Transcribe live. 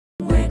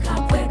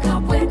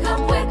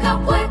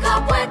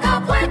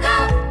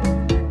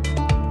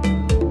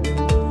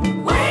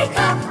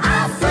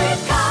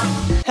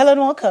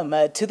Hello and welcome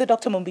to the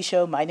Dr. Mumbi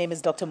Show. My name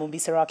is Dr. Mumbi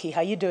Saraki.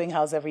 How you doing?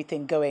 How's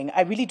everything going?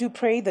 I really do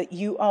pray that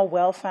you are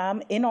well,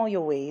 fam, in all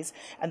your ways,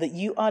 and that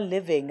you are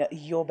living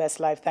your best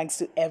life. Thanks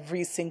to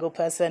every single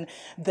person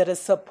that has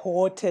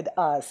supported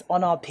us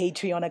on our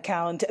Patreon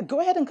account.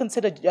 Go ahead and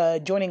consider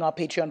joining our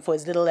Patreon for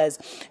as little as,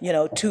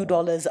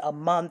 $2 a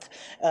month,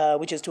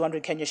 which is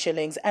 200 Kenya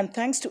shillings. And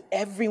thanks to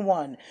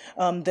everyone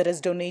that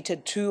has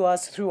donated to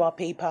us through our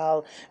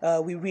PayPal.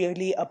 We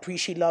really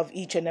appreciate, love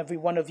each and every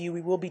one of you.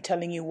 We will be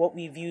telling you what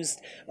we've used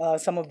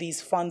some of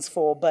these funds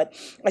for, but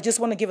I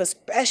just want to give a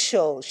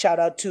special shout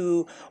out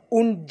to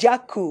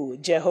Unjaku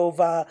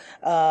Jehovah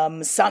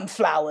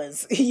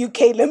Sunflowers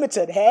UK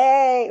Limited.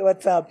 Hey,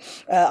 what's up?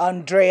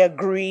 Andrea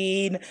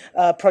Green,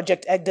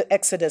 Project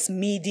Exodus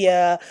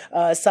Media,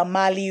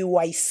 Samali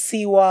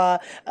Waisiwa,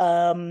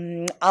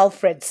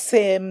 Alfred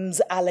Sims,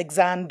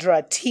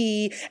 Alexandra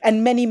T,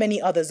 and many,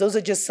 many others. Those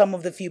are just some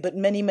of the few, but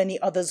many, many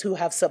others who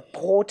have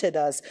supported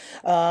us.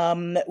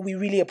 We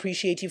really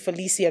appreciate you.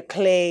 Felicia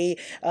Clay,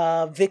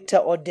 Victor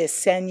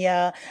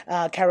Odesenya,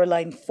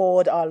 Caroline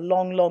Ford, our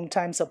long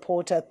time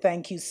supporter.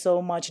 Thank you so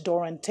much.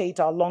 Doran Tate,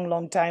 our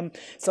long time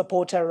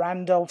supporter.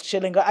 Randolph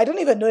Schillinger. I don't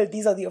even know if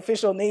these are the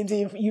official names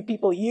you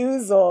people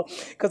use, or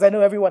because I know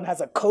everyone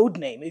has a code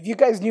name. If you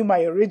guys knew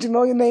my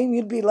original name,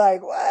 you'd be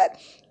like, what?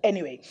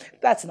 Anyway,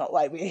 that's not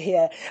why we're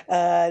here.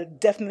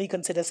 Definitely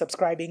consider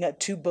subscribing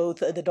to both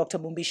the Dr.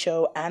 Mumbi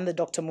Show and the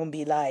Dr.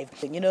 Mumbi Live.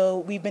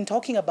 We've been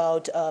talking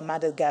about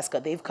Madagascar.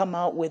 They've come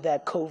out with their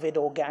COVID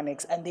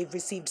organics, and they've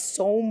received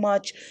so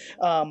much,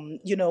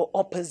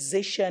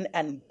 opposition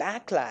and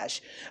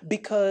backlash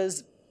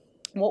because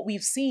what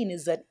we've seen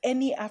is that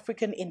any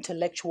African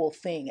intellectual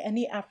thing,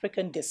 any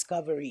African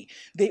discovery,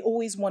 they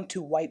always want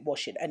to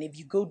whitewash it. And if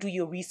you go do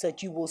your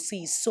research, you will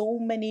see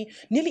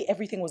nearly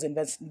everything was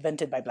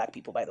invented by Black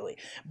people, by the way.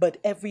 But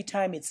every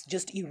time it's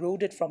just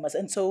eroded from us.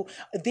 And so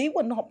they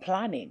were not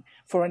planning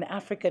for an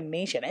African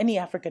nation, any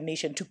African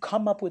nation, to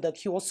come up with a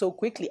cure so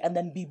quickly and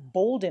then be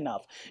bold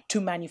enough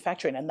to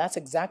manufacture it. And that's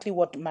exactly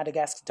what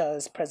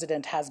Madagascar's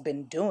president has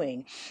been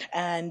doing.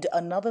 And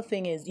another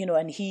thing is,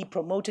 and he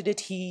promoted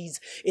it,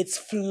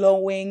 it's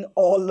flowing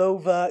all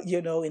over,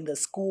 in the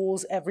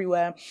schools,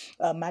 everywhere.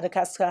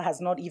 Madagascar has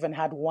not even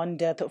had one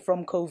death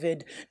from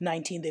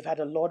COVID-19. They've had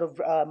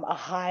a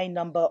high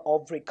number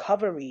of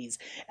recoveries.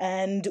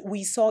 And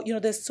we saw,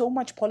 there's so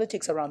much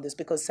politics around this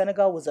because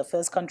Senegal was the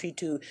first country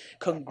to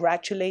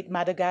congratulate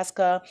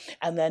Madagascar.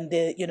 And then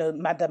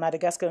the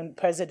Madagascan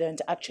president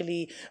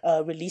actually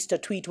released a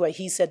tweet where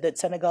he said that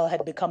Senegal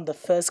had become the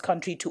first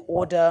country to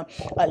order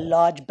a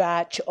large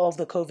batch of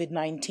the COVID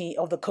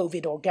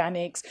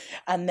organics.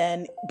 And then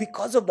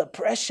because of the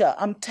pressure,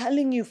 I'm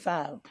telling you,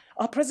 fam,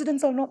 our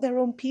presidents are not their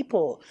own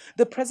people.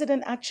 The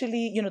president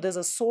actually, there's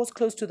a source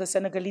close to the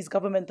Senegalese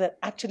government that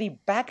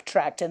actually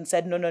backtracked and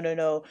said,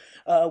 no,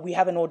 we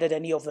haven't ordered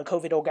any of the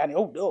COVID organic.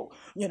 Oh,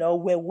 no,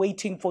 we're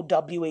waiting for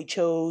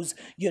WHO's,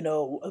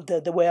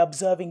 we're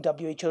observing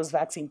WHO's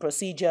vaccine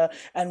procedure,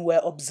 and we're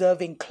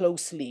observing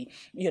closely,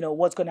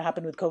 what's going to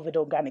happen with COVID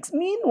organics.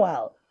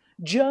 Meanwhile,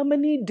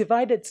 Germany,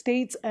 divided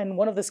states, and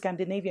one of the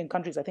Scandinavian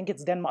countries, I think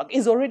it's Denmark,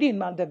 is already in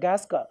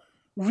Madagascar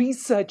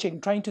researching,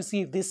 trying to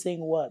see if this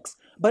thing works.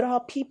 But our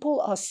people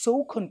are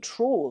so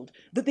controlled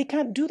that they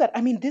can't do that.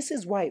 I mean, this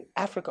is why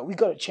Africa, we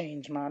got to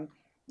change, man.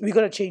 We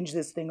got to change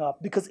this thing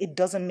up because it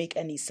doesn't make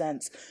any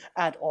sense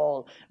at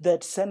all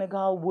that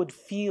Senegal would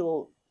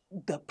feel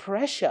the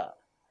pressure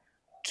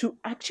to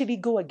actually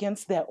go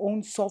against their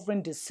own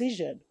sovereign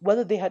decision,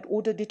 whether they had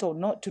ordered it or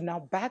not, to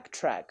now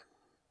backtrack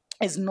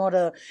is not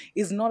a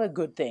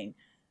good thing.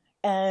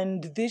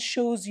 And this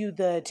shows you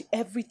that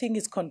everything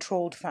is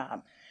controlled,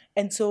 fam.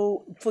 And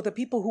so for the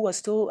people who are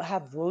still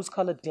have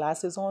rose-colored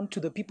glasses on, to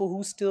the people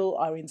who still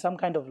are in some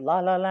kind of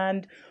la-la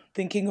land,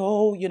 thinking,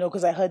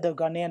 because I heard the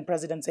Ghanaian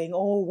president saying,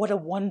 what a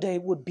wonder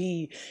it would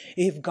be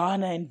if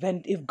Ghana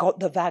got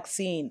the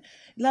vaccine.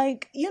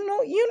 Like,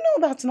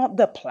 that's not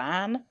the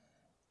plan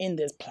in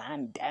this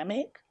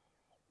pandemic.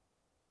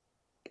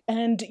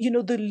 And,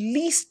 the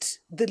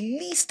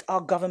least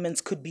our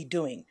governments could be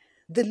doing,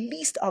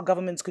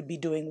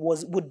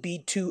 would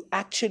be to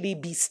actually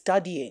be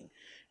studying,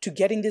 to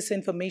getting this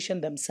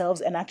information themselves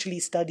and actually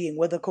studying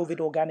whether COVID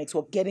organics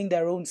were getting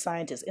their own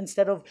scientists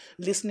instead of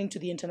listening to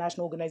the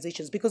international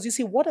organizations. Because you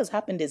see, what has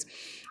happened is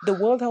the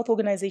World Health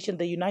Organization,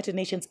 the United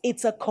Nations,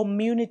 it's a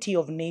community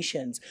of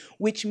nations,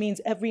 which means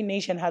every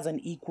nation has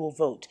an equal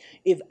vote.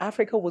 If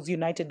Africa was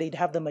united, they'd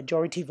have the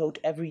majority vote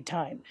every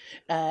time.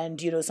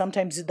 And,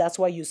 sometimes that's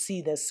why you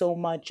see there's so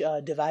much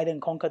divide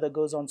and conquer that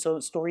goes on. So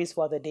stories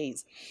for other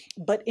days.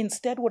 But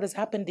instead, what has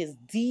happened is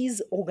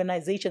these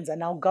organizations are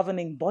now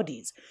governing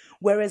bodies,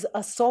 whereas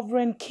a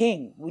sovereign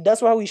king, that's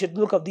why we should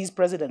look at these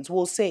presidents,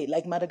 will say,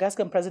 like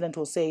Madagascan president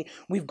will say,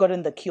 we've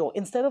gotten the cure.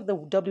 Instead of the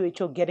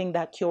WHO getting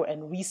that cure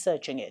and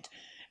researching it,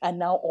 and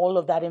now all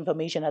of that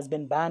information has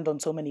been banned on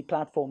so many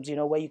platforms,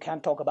 where you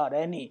can't talk about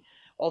any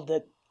of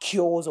the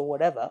cures or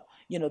whatever.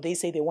 They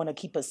say they want to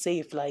keep us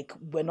safe, like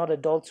we're not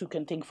adults who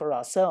can think for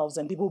ourselves.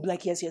 And people will be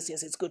like, yes,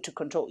 it's good to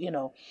control,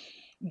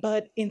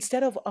 But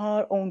instead of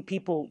our own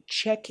people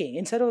checking,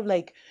 instead of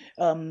like,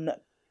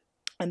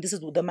 and this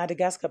is the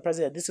Madagascar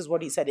president, this is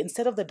what he said,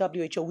 instead of the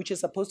WHO, which is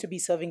supposed to be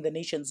serving the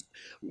nations,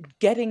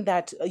 getting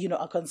that,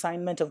 a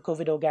consignment of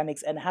COVID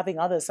organics and having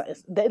others,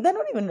 they're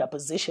not even in a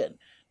position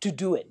to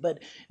do it. But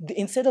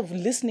instead of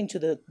listening to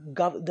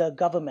the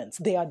governments,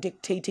 they are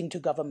dictating to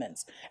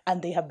governments.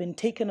 And they have been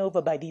taken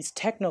over by these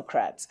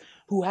technocrats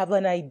who have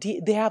an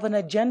idea, they have an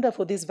agenda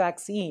for this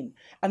vaccine,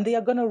 and they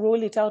are going to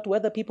roll it out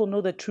whether people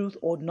know the truth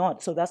or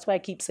not. So that's why I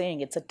keep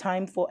saying it's a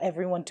time for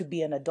everyone to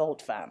be an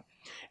adult, fam.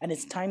 And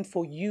it's time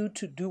for you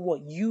to do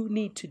what you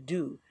need to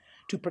do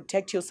to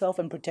protect yourself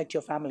and protect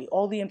your family.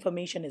 All the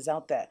information is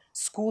out there.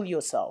 School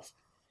yourself.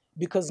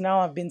 Because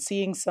now I've been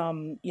seeing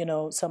some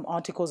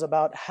articles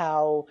about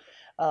how,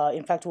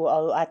 in fact,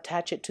 I'll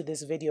attach it to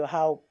this video,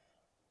 how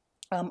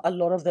a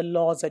lot of the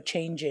laws are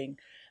changing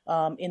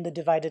in the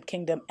divided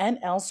kingdom and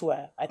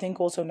elsewhere. I think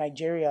also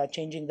Nigeria are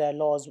changing their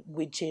laws,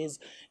 which is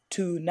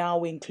to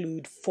now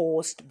include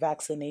forced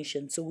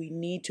vaccination. So we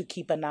need to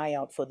keep an eye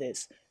out for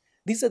this.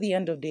 These are the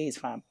end of days,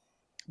 fam.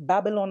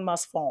 Babylon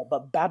must fall,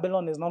 but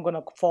Babylon is not going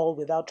to fall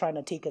without trying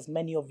to take as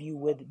many of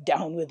you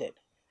down with it.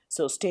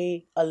 So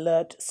stay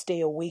alert,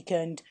 stay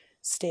awakened,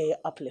 stay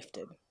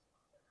uplifted.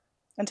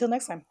 Until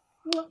next time.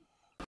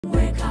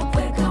 Wake up,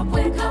 wake up,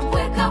 wake up,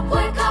 wake up,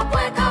 wake up,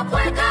 wake up,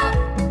 wake up.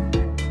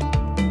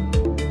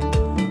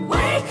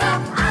 Wake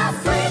up,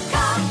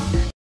 Africa.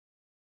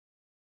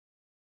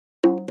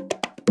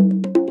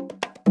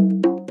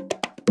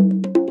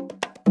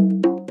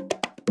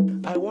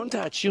 I want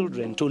our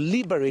children to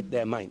liberate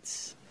their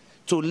minds,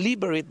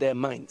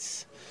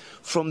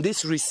 from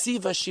this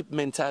receivership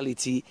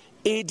mentality,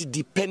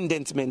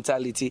 aid-dependent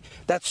mentality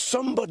that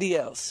somebody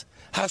else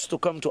has to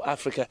come to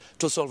Africa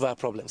to solve our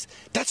problems.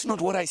 That's not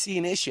what I see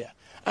in Asia.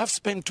 I've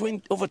spent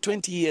over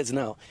 20 years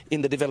now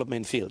in the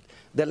development field.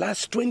 The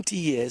last 20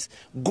 years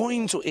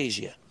going to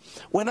Asia.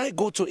 When I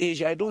go to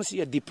Asia, I don't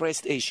see a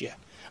depressed Asia.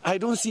 I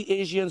don't see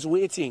Asians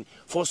waiting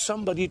for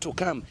somebody to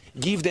come,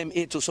 give them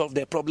aid to solve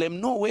their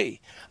problem. No way.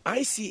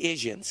 I see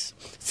Asians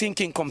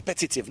thinking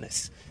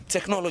competitiveness,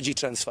 technology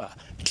transfer,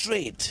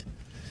 trade,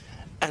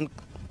 and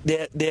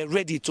they're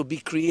ready to be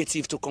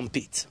creative to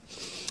compete.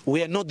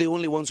 We are not the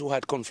only ones who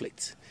had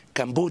conflict.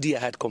 Cambodia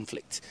had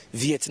conflict.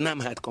 Vietnam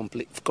had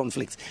conflict.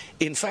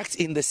 In fact,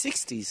 in the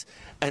 60s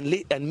and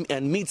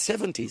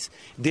mid-70s,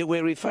 they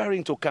were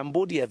referring to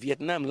Cambodia,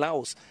 Vietnam,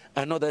 Laos,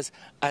 and others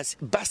as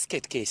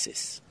basket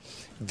cases.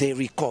 They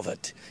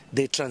recovered,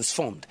 they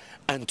transformed,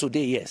 and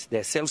today, yes,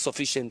 they're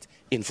self-sufficient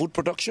in food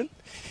production.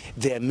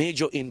 They're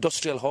major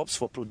industrial hubs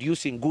for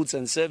producing goods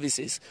and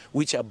services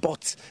which are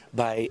bought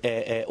by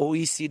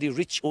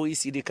rich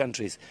OECD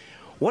countries.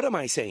 What am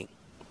I saying?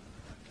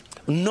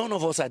 None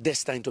of us are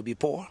destined to be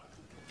poor.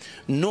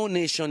 No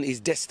nation is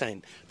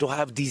destined to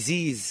have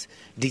disease,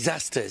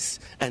 disasters,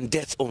 and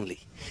death only.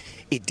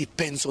 It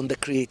depends on the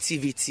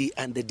creativity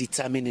and the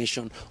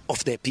determination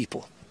of their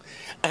people.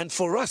 And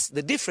for us,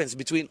 the difference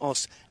between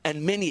us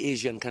and many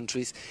Asian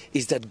countries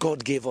is that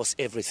God gave us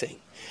everything.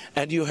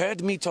 And you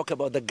heard me talk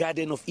about the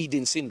Garden of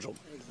Eden syndrome.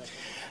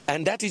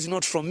 And that is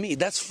not from me.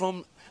 That's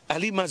from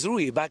Ali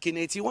Mazrui back in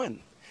 81.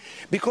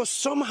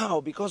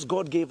 Because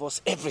God gave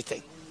us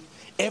everything.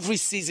 Every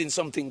season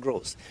something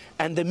grows.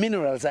 And the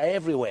minerals are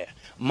everywhere.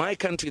 My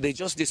country, they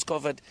just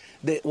discovered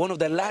one of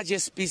the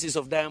largest pieces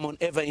of diamond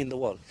ever in the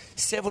world.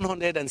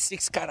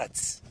 706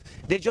 carats.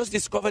 They just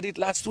discovered it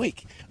last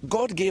week.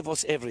 God gave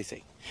us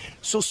everything.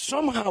 So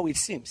somehow it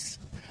seems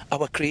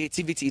our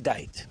creativity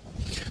died.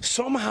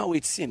 Somehow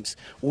it seems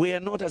we are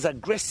not as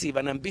aggressive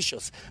and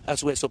ambitious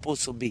as we're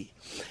supposed to be.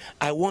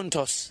 I want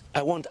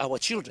our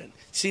children,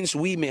 since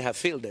we may have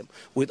failed them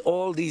with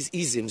all these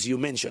isms you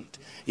mentioned,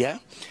 yeah?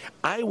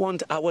 I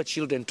want our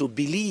children to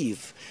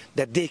believe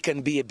that they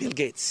can be a Bill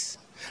Gates.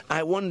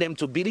 I want them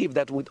to believe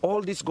that with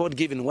all this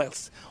God-given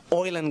wealth,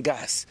 oil and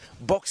gas,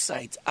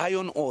 bauxite,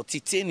 iron ore,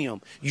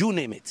 titanium, you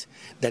name it,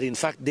 that in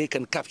fact they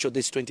can capture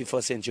this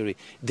 21st century.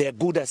 They're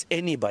good as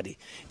anybody.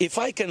 If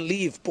I can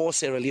leave poor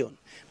Sierra Leone,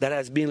 that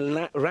has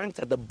been ranked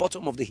at the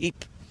bottom of the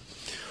heap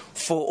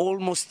for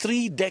almost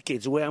 3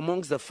 decades, we're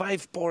amongst the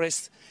 5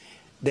 poorest.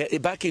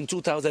 Back in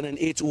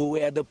 2008, we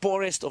were the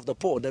poorest of the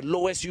poor, the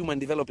lowest human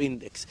development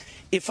index.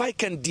 If I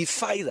can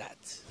defy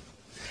that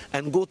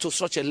and go to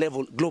such a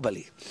level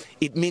globally,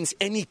 it means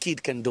any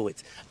kid can do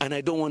it. And I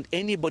don't want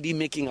anybody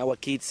making our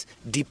kids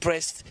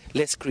depressed,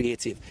 less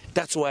creative.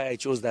 That's why I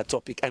chose that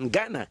topic. And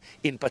Ghana,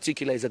 in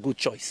particular, is a good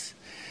choice,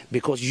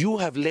 because you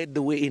have led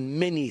the way in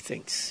many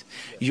things.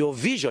 Your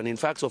vision, in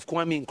fact, of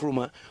Kwame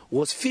Nkrumah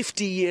was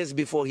 50 years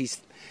before he's,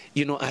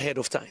 ahead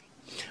of time.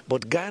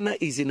 But Ghana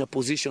is in a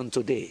position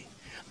today,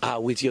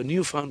 with your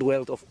newfound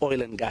wealth of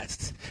oil and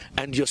gas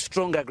and your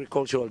strong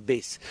agricultural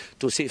base,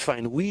 to say,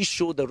 fine, we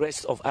show the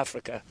rest of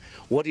Africa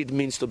what it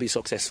means to be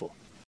successful.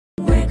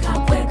 Wake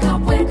up, wake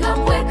up, wake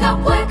up, wake up,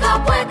 wake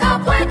up.